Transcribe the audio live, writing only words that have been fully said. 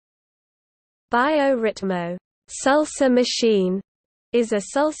Ritmo, Salsa Machine, is a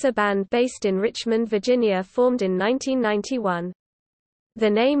salsa band based in Richmond, Virginia formed in 1991. The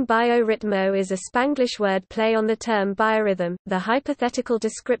name Ritmo is a Spanglish word play on the term biorhythm, the hypothetical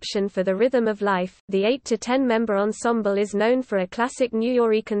description for the rhythm of life. The 8 to 10 member ensemble is known for a classic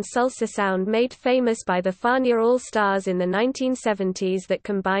Nuyorican salsa sound made famous by the Fania All-Stars in the 1970s that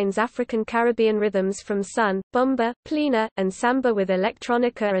combines African Caribbean rhythms from sun, bomba, plena, and samba with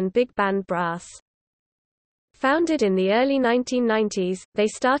electronica and big band brass. Founded in the early 1990s, they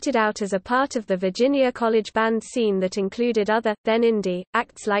started out as a part of the Virginia college band scene that included other, then indie,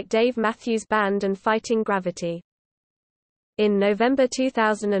 acts like Dave Matthews Band and Fighting Gravity. In November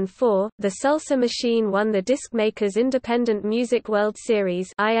 2004, the Salsa Machine won the Disc Makers Independent Music World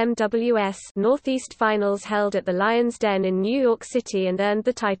Series (IMWS) Northeast Finals held at the Lions Den in New York City and earned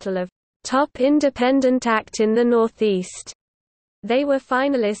the title of Top Independent Act in the Northeast. They were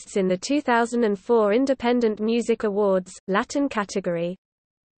finalists in the 2004 Independent Music Awards, Latin category.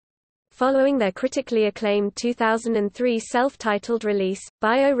 Following their critically acclaimed 2003 self-titled release,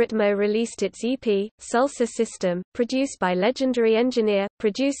 Ritmo released its EP, Salsa System, produced by legendary engineer,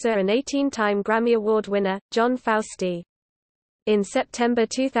 producer and 18-time Grammy Award winner, John Fausti. In September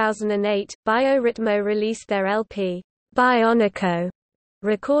 2008, Ritmo released their LP, Bionico,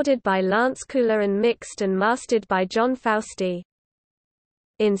 recorded by Lance Kula and mixed and mastered by John Fausti.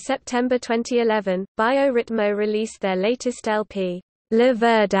 In September 2011, Ritmo released their latest LP, La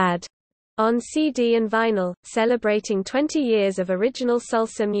Verdad, on CD and vinyl, celebrating 20 years of original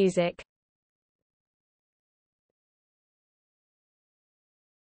salsa music.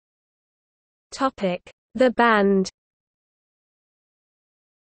 The band.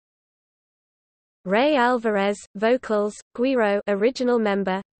 Ray Alvarez, vocals, Guiro, original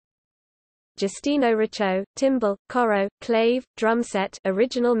member. Justino Richo, timbal, coro, clave, drumset,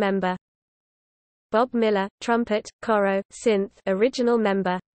 original member. Bob Miller, trumpet, coro, synth, original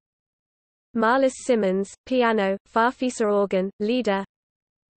member. Marlis Simmons, piano, farfisa organ, leader.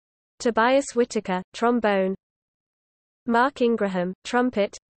 Tobias Whitaker, trombone. Mark Ingraham,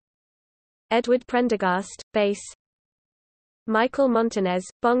 trumpet. Edward Prendergast, bass. Michael Montanez,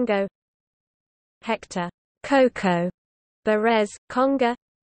 bongo. Hector Coco Perez, conga.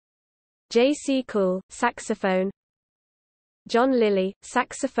 J.C. Cool, saxophone. John Lilly,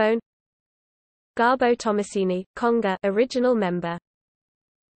 saxophone. Garbo Tomasini, conga, original member.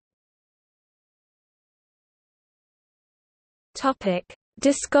 Topic: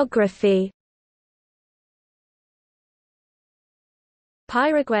 Discography.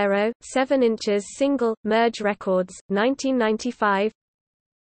 Piraguero, 7 inches single, Merge Records, 1995.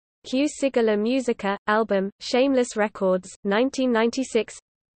 Q Sigla Musica, album, Shameless Records, 1996.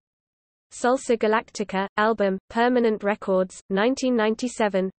 Salsa Galactica, album, Permanent Records,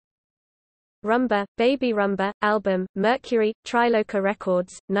 1997. Rumba, Baby Rumba, album, Mercury, Triloca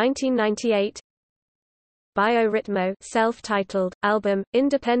Records, 1998. Ritmo, self-titled, album,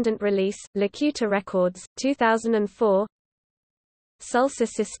 independent release, Lacuta Records, 2004. Salsa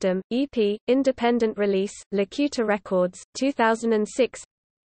System, EP, independent release, Lacuta Records, 2006.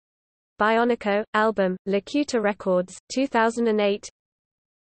 Bionico, album, Lacuta Records, 2008.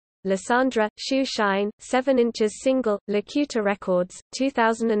 Lysandra, Shoe Shine, 7 inches single, Lacuta Records,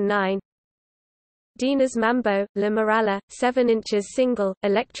 2009. Dina's Mambo, La Morala, 7 inches single,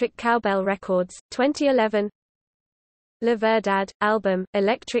 Electric Cowbell Records, 2011. La Verdad, album,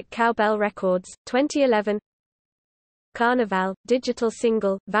 Electric Cowbell Records, 2011. Carnaval, digital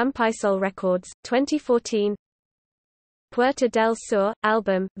single, Vampisol Records, 2014. Puerta del Sur,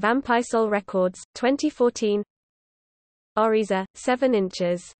 album, Vampisol Records, 2014. Oriza, 7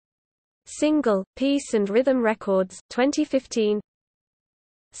 inches single, Peace and Rhythm Records, 2015.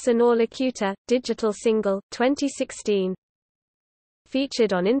 Sonor Lacuta, digital single, 2016.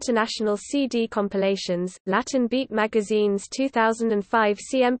 Featured on international CD compilations, Latin Beat Magazine's 2005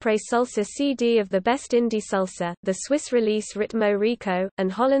 Siempre Salsa CD of the Best Indie Salsa, the Swiss release Ritmo Rico,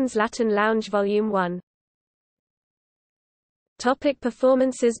 and Holland's Latin Lounge Volume 1.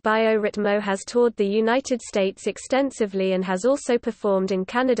 Performances. Ritmo has toured the United States extensively and has also performed in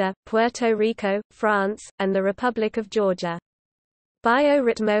Canada, Puerto Rico, France, and the Republic of Georgia.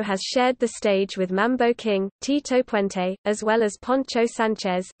 Ritmo has shared the stage with Mambo King, Tito Puente, as well as Poncho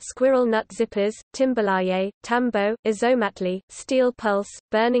Sanchez, Squirrel Nut Zippers, Timbalaye, Tambo, Izomatli, Steel Pulse,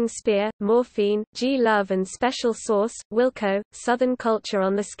 Burning Spear, Morphine, G Love and Special Sauce, Wilco, Southern Culture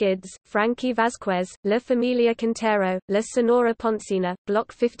on the Skids, Frankie Vazquez, La Familia Quintero, La Sonora Poncina,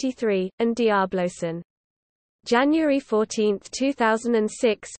 Block 53, and Diabloson. January 14,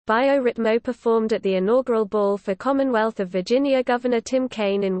 2006, Ritmo performed at the inaugural ball for Commonwealth of Virginia Governor Tim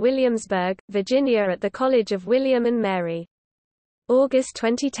Kaine in Williamsburg, Virginia at the College of William and Mary. August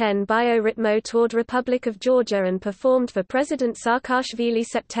 2010, Ritmo toured Republic of Georgia and performed for President Saakashvili.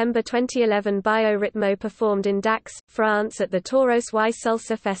 September 2011, Ritmo performed in Dax, France at the Toros y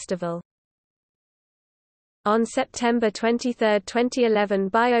Salsa Festival. On September 23, 2011,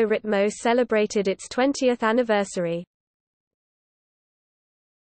 Ritmo celebrated its 20th anniversary.